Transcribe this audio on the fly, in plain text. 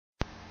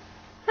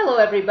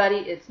Hello everybody,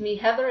 it's me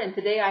Heather, and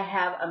today I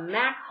have a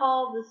MAC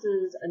haul. This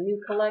is a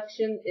new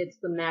collection. It's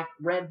the MAC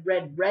Red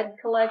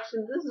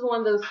collection. This is one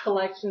of those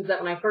collections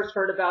that when I first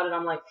heard about it,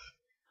 I'm like,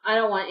 I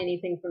don't want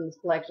anything from this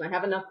collection. I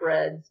have enough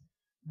reds.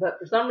 But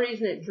for some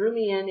reason it drew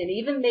me in. It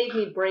even made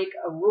me break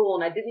a rule,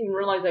 and I didn't even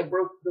realize I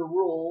broke the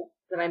rule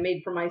that I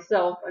made for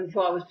myself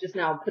until I was just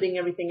now putting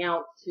everything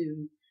out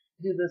to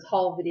do this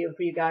haul video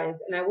for you guys.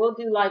 And I will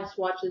do live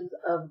swatches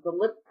of the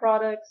lip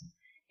products,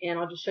 and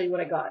I'll just show you what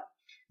I got.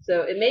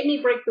 So it made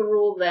me break the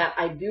rule that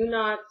I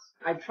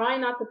try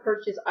not to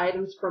purchase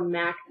items from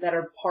MAC that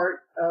are part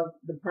of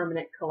the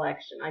permanent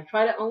collection. I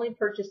try to only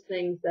purchase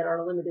things that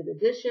are limited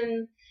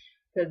edition,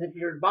 because if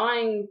you're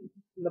buying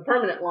the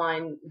permanent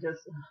line,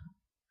 just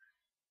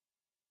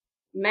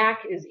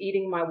MAC is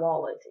eating my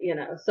wallet, you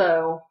know.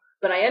 So,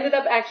 but I ended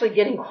up actually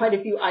getting quite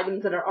a few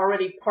items that are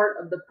already part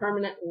of the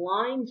permanent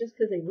line just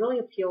because they really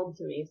appealed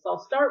to me. So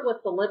I'll start with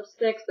the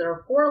lipsticks. There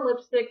are 4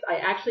 lipsticks. I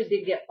actually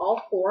did get all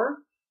 4.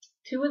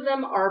 2 of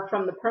them are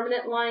from the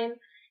permanent line,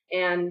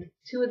 and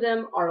 2 of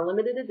them are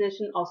limited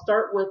edition. I'll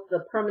start with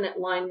the permanent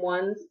line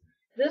ones.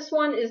 This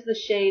one is the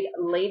shade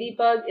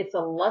Ladybug. It's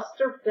a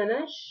luster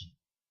finish,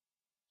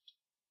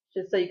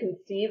 just so you can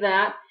see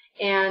that.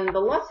 And the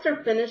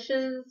luster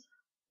finishes,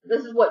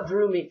 this is what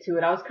drew me to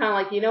it. I was kind of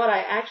like, you know what,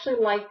 I actually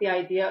like the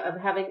idea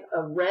of having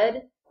a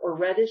red or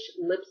reddish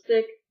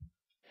lipstick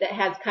that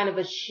has kind of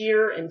a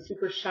sheer and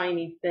super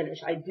shiny finish.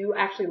 I do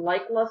actually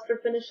like luster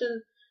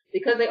finishes.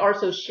 Because they are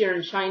so sheer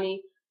and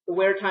shiny, the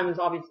wear time is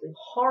obviously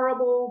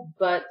horrible,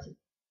 but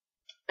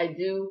I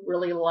do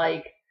really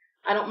like,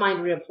 I don't mind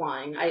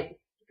reapplying.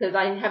 Because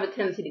I have a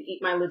tendency to eat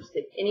my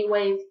lipstick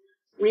anyways.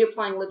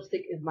 Reapplying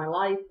lipstick is my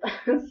life.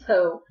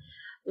 So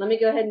let me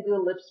go ahead and do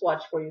a lip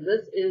swatch for you.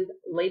 This is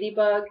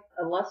Ladybug,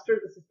 a luster.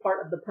 This is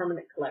part of the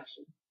permanent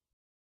collection.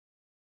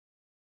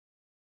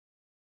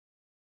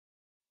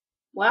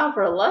 Wow,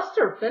 for a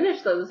luster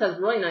finish though, this has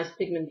really nice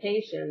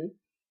pigmentation.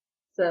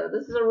 So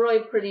this is a really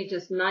pretty,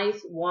 just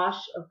nice wash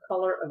of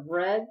color of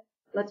red.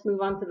 Let's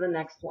move on to the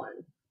next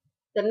one.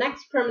 The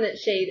next permanent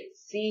shade,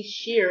 Sea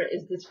Sheer,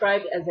 is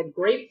described as a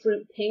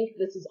grapefruit pink.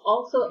 This is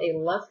also a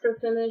luster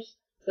finish,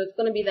 so it's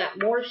going to be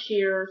that more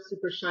sheer,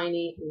 super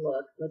shiny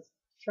look. Let's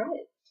try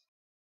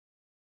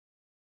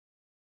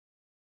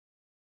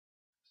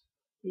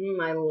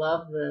it. I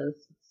love this.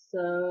 It's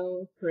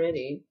so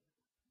pretty.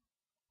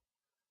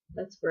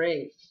 That's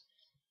great.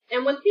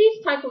 And with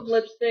these type of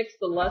lipsticks,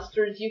 the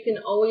lusters, you can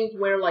always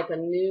wear like a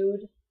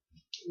nude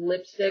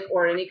lipstick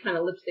or any kind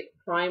of lipstick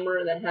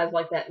primer that has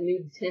like that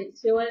nude tint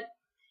to it.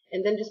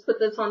 And then just put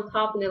this on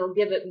top and it'll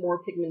give it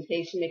more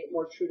pigmentation, make it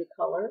more true to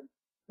color.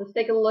 Let's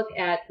take a look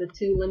at the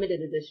 2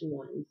 limited edition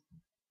ones.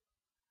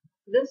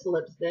 This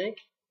lipstick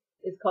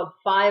is called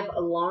 5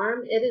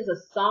 Alarm. It is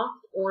a soft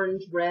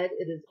orange red.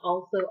 It is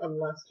also a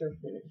luster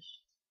finish.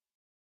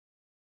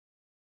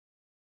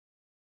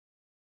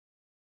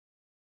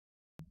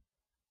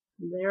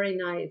 Very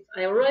nice.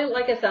 I really,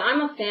 like I said,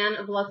 I'm a fan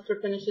of luster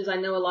finishes. I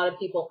know a lot of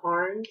people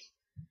aren't.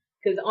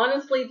 Because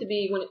honestly,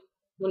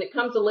 when it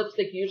comes to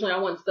lipstick, usually I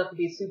want stuff to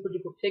be super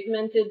duper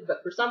pigmented. But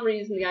for some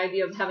reason, the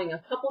idea of having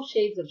a couple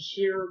shades of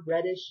sheer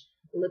reddish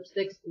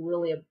lipsticks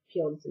really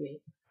appealed to me.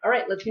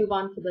 Alright, let's move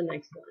on to the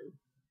next one.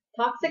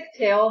 Toxic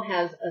Tail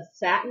has a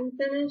satin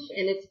finish,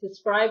 and it's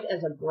described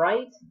as a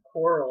bright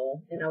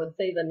coral. And I would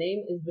say the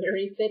name is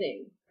very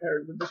fitting,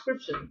 or the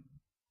description.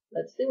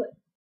 Let's do it.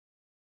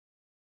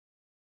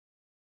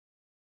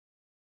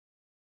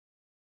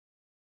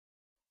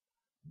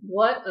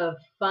 What a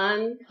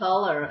fun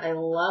color. I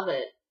love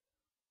it.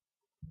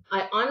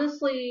 I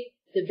honestly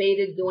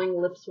debated doing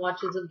lip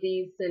swatches of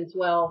these since,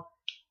 well,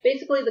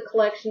 basically the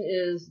collection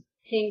is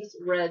pinks,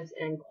 reds,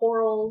 and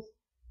corals.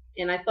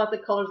 And I thought the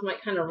colors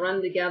might kind of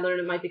run together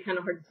and it might be kind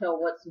of hard to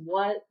tell what's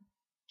what.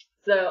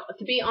 So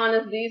to be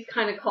honest, these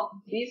kind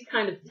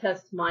of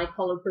test my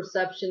color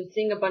perception.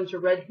 Seeing a bunch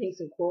of red,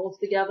 pinks, and corals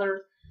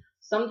together,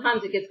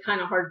 sometimes it gets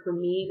kind of hard for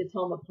me to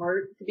tell them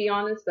apart, to be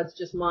honest. That's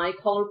just my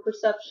color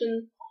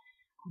perception.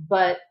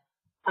 But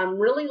I'm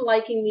really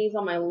liking these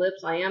on my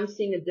lips. I am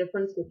seeing a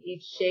difference with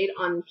each shade.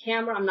 On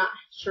camera, I'm not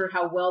sure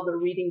how well they're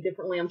reading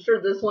differently. I'm sure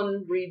this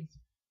one reads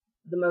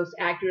the most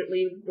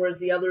accurately, whereas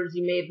the others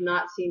you may have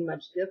not seen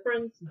much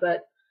difference.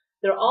 But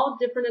they're all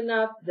different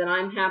enough that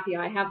I'm happy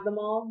I have them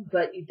all,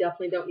 but you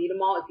definitely don't need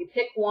them all. If you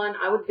pick one,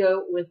 I would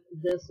go with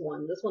this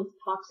one. This one's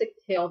Toxic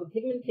Tail. The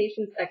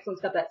pigmentation's excellent.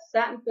 It's got that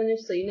satin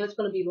finish, so you know it's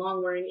going to be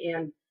long wearing,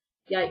 and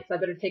yikes, I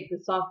better take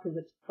this off because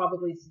it's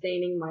probably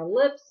staining my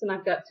lips, and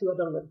I've got 2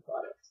 other lip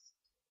products.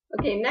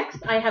 Okay,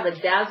 next I have a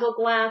Dazzle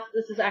Glass.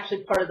 This is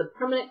actually part of the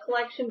permanent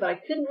collection, but I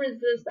couldn't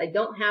resist. I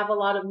don't have a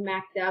lot of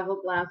MAC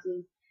Dazzle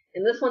Glasses,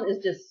 and this one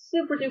is just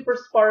super duper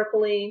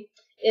sparkly.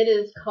 It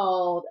is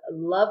called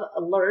Love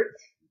Alert,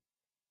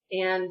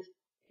 and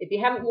if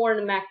you haven't worn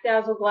a MAC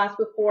Dazzle Glass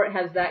before, it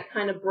has that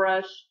kind of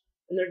brush,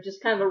 and they're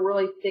just kind of a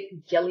really thick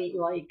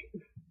jelly-like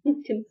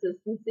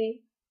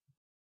consistency.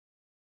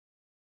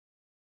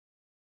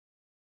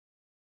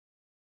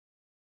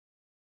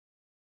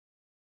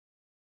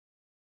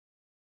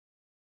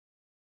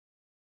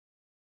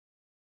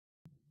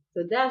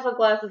 So Dazzle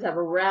glasses have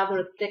a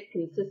rather thick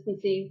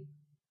consistency,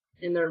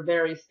 and they're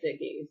very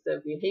sticky. So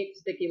if you hate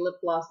sticky lip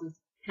glosses,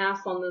 pass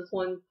on this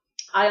one.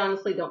 I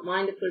honestly don't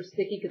mind if they're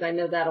sticky because I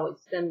know that'll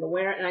extend the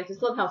wear, and I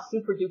just love how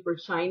super duper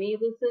shiny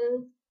this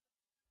is.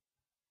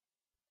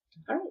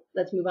 Alright,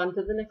 let's move on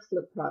to the next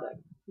lip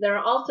product. There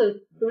are also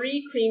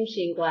 3 cream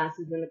sheen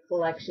glasses in the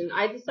collection.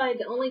 I decided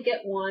to only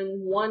get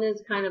one. One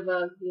is kind of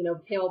a,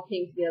 pale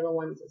pink. The other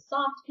one's a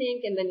soft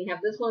pink. And then you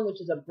have this one,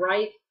 which is a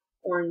bright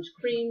orange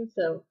cream.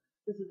 So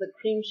this is a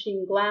cream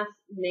sheen glass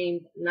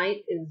named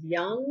Night is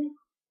Young.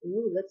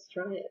 Ooh, let's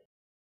try it.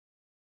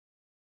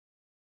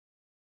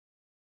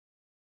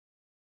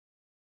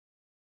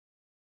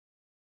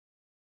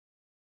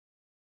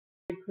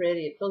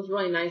 Pretty. It feels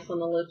really nice on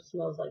the lips.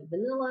 Smells like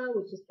vanilla,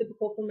 which is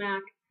typical for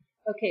MAC.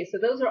 Okay, so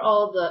those are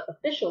all the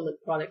official lip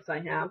products I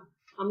have.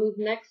 I'll move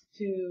next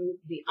to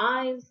the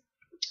eyes.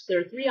 There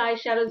are 3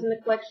 eyeshadows in the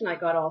collection. I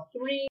got all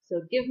 3.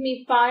 So Give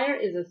Me Fire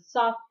is a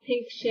soft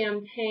pink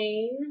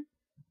champagne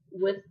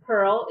with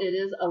pearl. It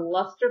is a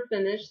luster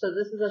finish, so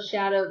this is a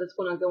shadow that's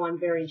going to go on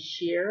very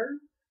sheer.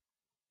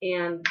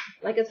 And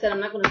like I said,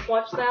 I'm not going to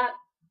swatch that.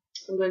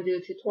 I'm going to do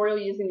a tutorial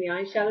using the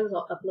eyeshadows.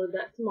 I'll upload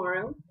that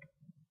tomorrow.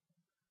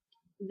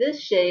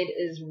 This shade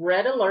is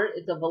Red Alert.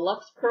 It's a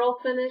Volux Pearl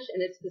finish,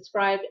 and it's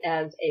described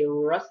as a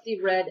rusty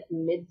red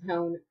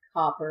mid-tone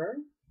copper.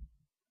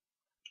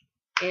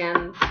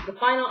 And the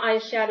final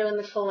eyeshadow in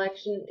the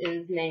collection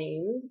is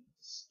named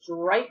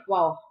Strike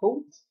While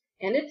Hot,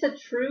 and it's a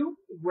true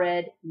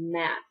red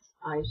matte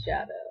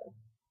eyeshadow.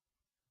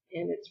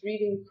 And it's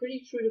reading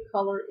pretty true to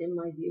color in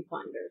my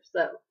viewfinder.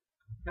 So,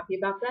 happy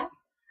about that.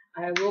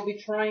 I will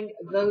be trying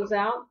those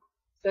out.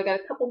 So I got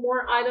a couple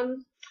more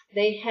items.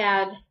 They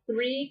had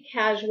 3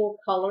 casual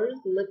colors,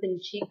 lip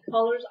and cheek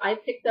colors. I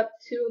picked up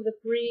 2 of the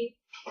 3.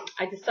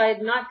 I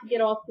decided not to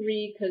get all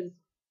 3 because,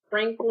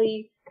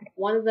 frankly,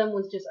 one of them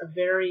was just a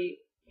very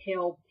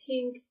pale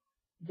pink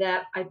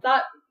that I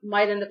thought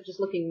might end up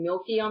just looking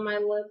milky on my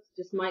lips.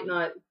 Just might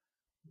not,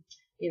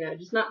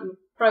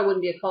 probably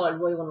wouldn't be a color I'd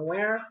really want to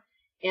wear.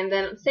 And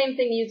then same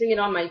thing, using it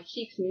on my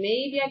cheeks.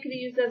 Maybe I could have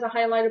used it as a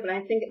highlighter, but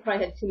I think it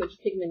probably had too much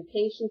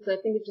pigmentation, so I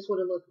think it just would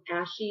have looked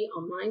ashy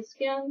on my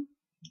skin.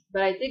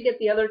 But I did get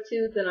the other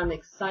 2 that I'm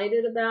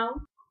excited about.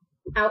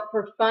 Out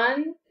for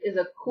Fun is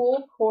a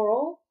cool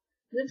coral.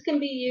 This can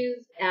be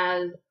used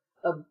as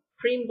a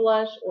cream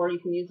blush, or you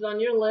can use it on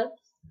your lips.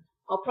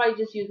 I'll probably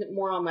just use it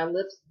more on my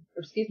lips,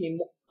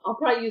 I'll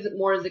probably use it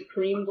more as a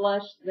cream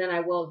blush than I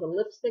will as a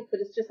lipstick, but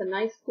it's just a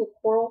nice cool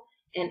coral.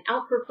 And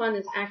Out for Fun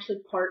is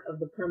actually part of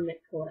the permanent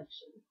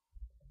collection.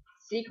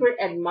 Secret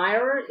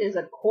Admirer is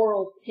a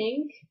coral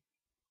pink,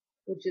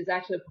 which is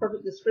actually a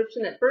perfect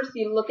description. At first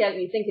you look at it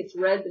and you think it's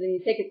red, but then you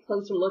take a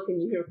closer look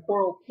and you hear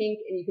coral pink,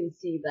 and you can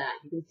see that.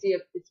 You can see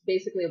it's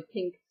basically a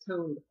pink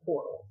toned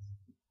coral.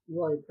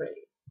 Really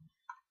pretty.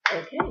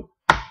 Okay.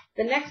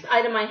 The next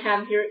item I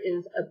have here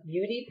is a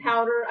beauty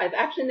powder. I've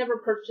actually never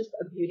purchased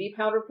a beauty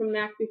powder from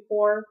MAC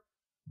before.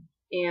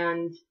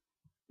 And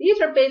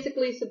these are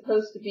basically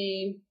supposed to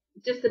be,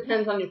 it just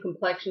depends on your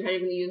complexion, how you're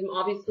going to use them.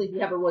 Obviously, if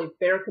you have a really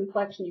fair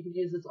complexion, you could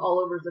use this all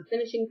over as a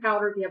finishing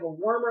powder. If you have a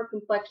warmer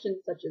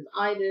complexion, such as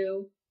I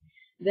do,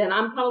 then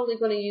I'm probably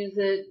going to use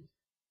it,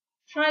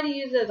 try to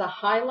use it as a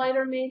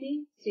highlighter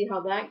maybe, see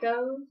how that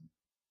goes.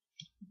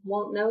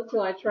 Won't know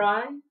till I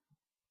try.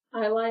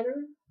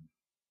 Highlighter.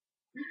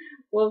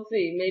 We'll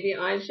see. Maybe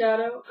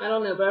eyeshadow. I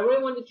don't know, but I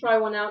really wanted to try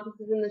one out.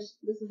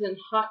 This is in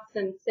Hot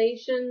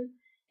Sensation,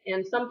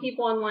 and some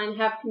people online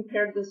have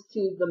compared this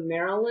to the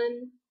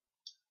Marilyn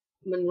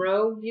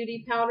Monroe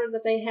beauty powder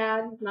that they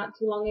had not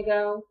too long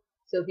ago.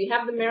 So if you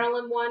have the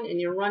Marilyn one and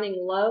you're running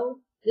low,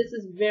 this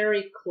is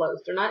very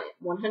close. They're not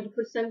 100%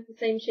 the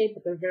same shade,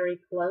 but they're very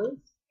close.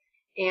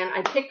 And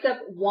I picked up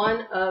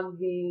one of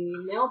the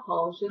nail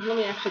polishes. Let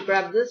me actually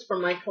grab this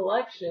from my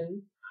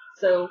collection.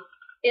 So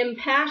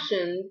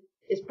Impassioned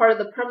is part of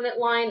the permanent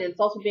line, and it's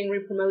also being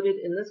re-promoted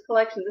in this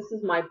collection. This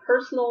is my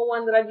personal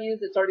one that I've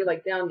used. It's already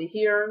like down to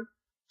here.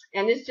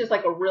 And it's just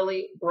like a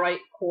really bright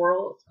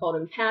coral. It's called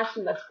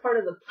Impassioned. That's part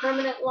of the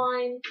permanent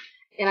line.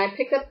 And I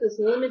picked up this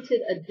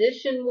limited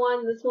edition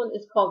one. This one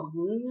is called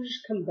Rouge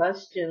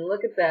Combustion.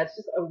 Look at that. It's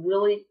just a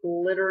really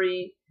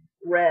glittery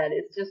red.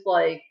 It's just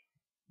like,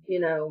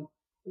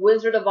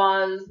 Wizard of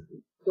Oz,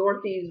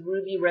 Dorothy's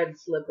ruby red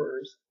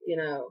slippers,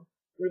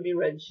 ruby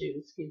red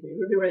shoes.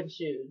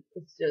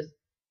 It's just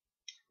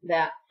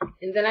that.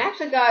 And then I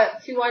actually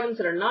got 2 items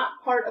that are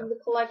not part of the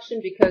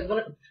collection because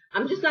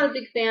I'm just not a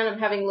big fan of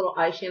having little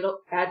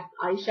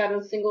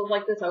eyeshadow singles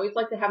like this. I always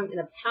like to have them in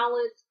a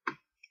palette.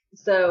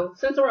 So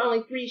since there were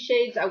only 3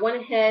 shades, I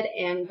went ahead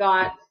and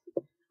got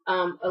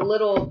a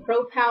little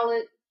pro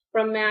palette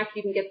from MAC.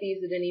 You can get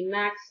these at any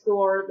MAC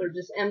store. They're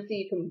just empty.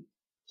 You can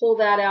pull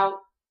that out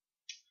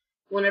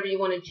whenever you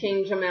want to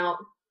change them out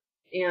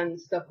and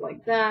stuff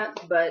like that.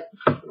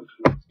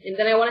 And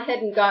then I went ahead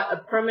and got a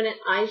permanent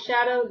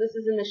eyeshadow. This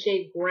is in the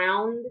shade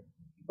Ground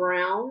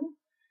Brown,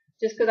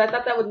 just because I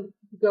thought that would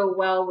go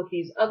well with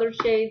these other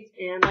shades.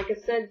 And like I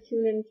said,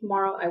 tune in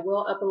tomorrow. I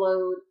will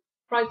upload,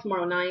 probably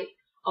tomorrow night.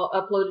 I'll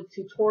upload a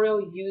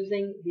tutorial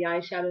using the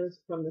eyeshadows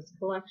from this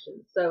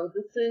collection. So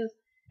this is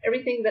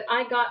everything that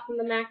I got from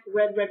the MAC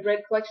Red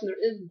collection.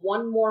 There is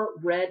one more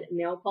red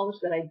nail polish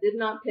that I did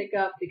not pick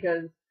up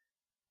because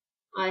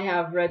I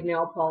have red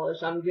nail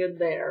polish. I'm good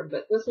there.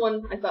 But this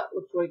one I thought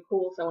looked really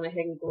cool, so I went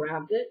ahead and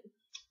grabbed it.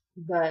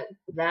 But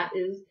that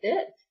is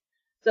it.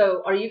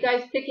 So are you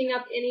guys picking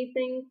up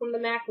anything from the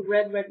MAC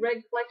Red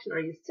collection? Are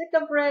you sick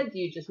of red? Do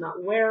you just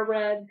not wear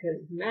red?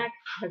 Because MAC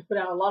has put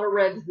out a lot of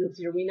reds this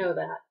year. We know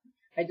that.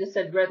 I just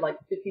said red like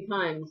 50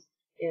 times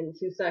in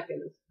 2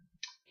 seconds.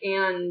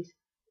 And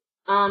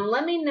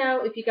let me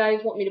know if you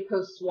guys want me to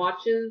post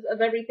swatches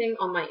of everything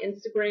on my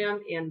Instagram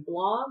and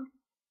blog.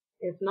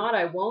 If not,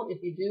 I won't.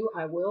 If you do,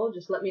 I will.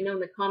 Just let me know in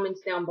the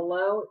comments down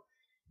below.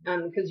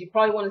 Because you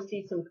probably want to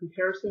see some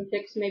comparison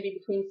pics maybe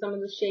between some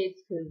of the shades.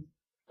 Because,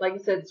 like I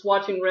said,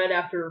 swatching red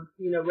after,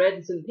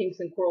 reds and pinks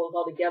and corals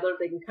all together,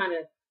 they can kind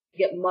of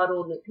get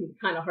muddled and it can be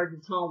kind of hard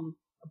to tell them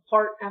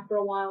apart after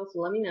a while.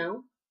 So let me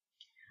know.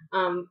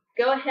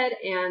 Go ahead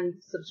and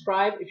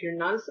subscribe if you're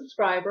not a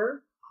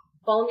subscriber.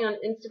 Follow me on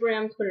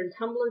Instagram, Twitter, and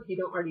Tumblr if you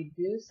don't already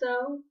do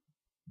so.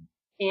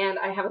 And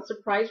I have a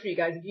surprise for you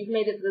guys. If you've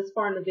made it this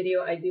far in the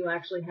video, I do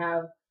actually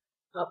have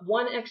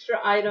one extra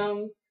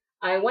item.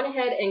 I went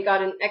ahead and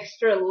got an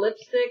extra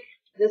lipstick.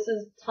 This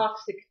is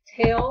Toxic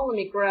Tail. Let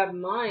me grab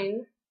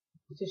mine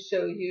to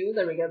show you.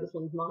 There we go. This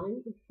one's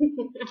mine.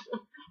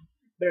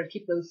 Better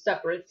keep those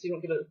separate so you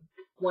don't get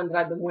one that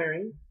I've been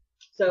wearing.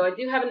 So I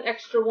do have an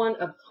extra one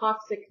of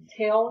Toxic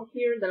Tail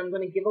here that I'm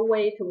going to give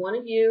away to one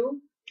of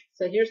you.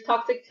 So here's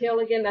Toxic Tail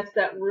again. That's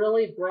that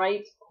really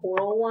bright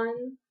coral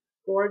one.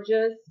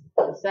 Gorgeous.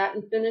 The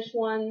satin finish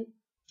one.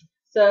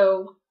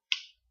 So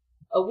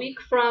a week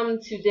from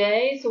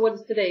today, so what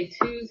is today?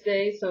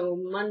 Tuesday, so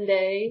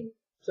Monday,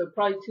 so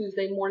probably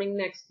Tuesday morning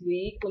next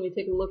week. Let me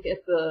take a look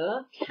at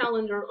the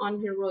calendar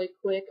on here really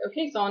quick.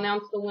 Okay, so I'll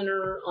announce the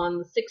winner on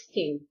the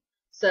 16th.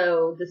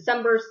 So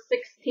December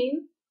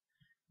 16th,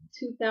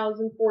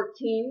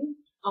 2014,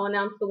 I'll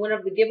announce the winner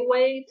of the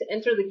giveaway. To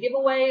enter the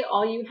giveaway,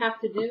 all you have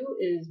to do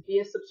is be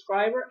a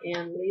subscriber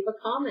and leave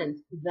a comment.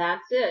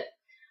 That's it.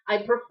 I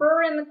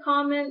prefer in the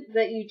comment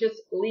that you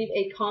just leave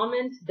a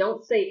comment.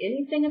 Don't say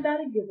anything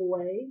about a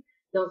giveaway.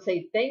 Don't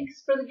say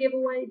thanks for the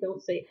giveaway.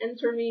 Don't say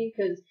enter me,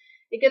 because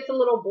it gets a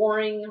little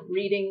boring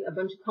reading a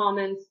bunch of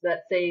comments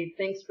that say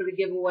thanks for the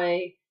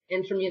giveaway,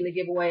 enter me in the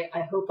giveaway,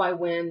 I hope I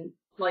win.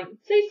 Like,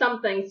 say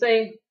something.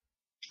 Say,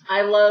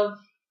 I love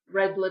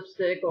red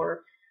lipstick,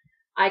 or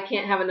I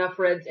can't have enough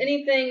reds.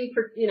 Anything,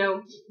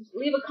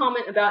 leave a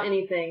comment about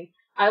anything.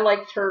 I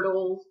like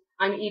turtles.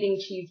 I'm eating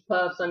cheese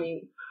puffs.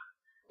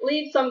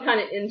 Leave some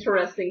kind of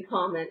interesting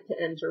comment to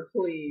enter,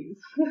 please.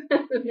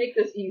 Make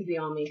this easy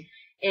on me.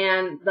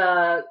 And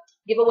the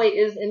giveaway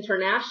is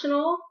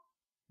international.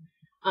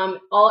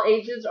 All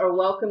ages are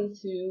welcome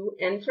to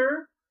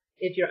enter.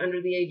 If you're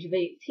under the age of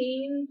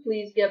 18,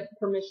 please get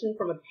permission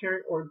from a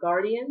parent or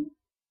guardian,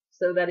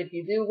 so that if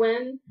you do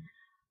win,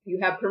 you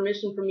have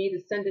permission for me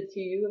to send it to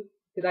you.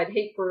 Because I'd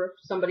hate for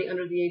somebody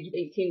under the age of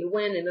 18 to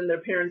win, and then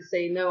their parents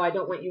say, no, I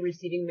don't want you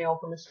receiving mail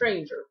from a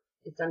stranger.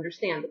 It's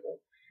understandable.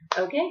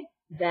 Okay.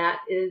 That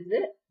is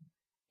it.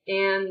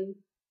 And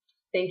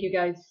thank you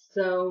guys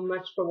so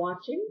much for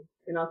watching,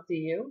 and I'll see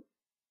you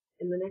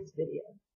in the next video.